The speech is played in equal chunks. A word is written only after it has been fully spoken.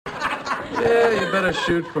Yeah, you better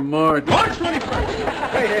shoot for March. March 21st.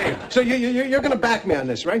 Hey. So you're going to back me on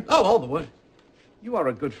this, right? Oh, all the way. You are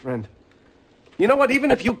a good friend. You know what?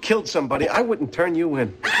 Even if you killed somebody, I wouldn't turn you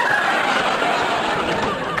in.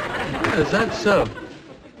 Yeah, is that so?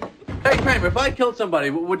 Hey, Kramer, if I killed somebody,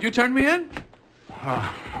 would you turn me in?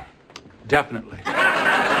 Definitely.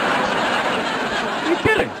 Are you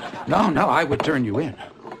kidding? No, I would turn you in.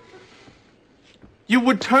 You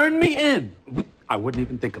would turn me in? I wouldn't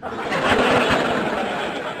even think about it.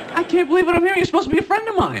 I can't believe what I'm hearing. You're supposed to be a friend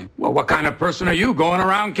of mine. Well, what kind of person are you going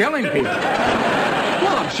around killing people?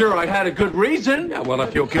 Well, I'm sure I had a good reason. Yeah, well,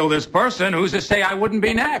 if you'll kill this person, who's to say I wouldn't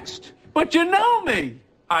be next? But you know me.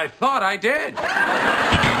 I thought I did.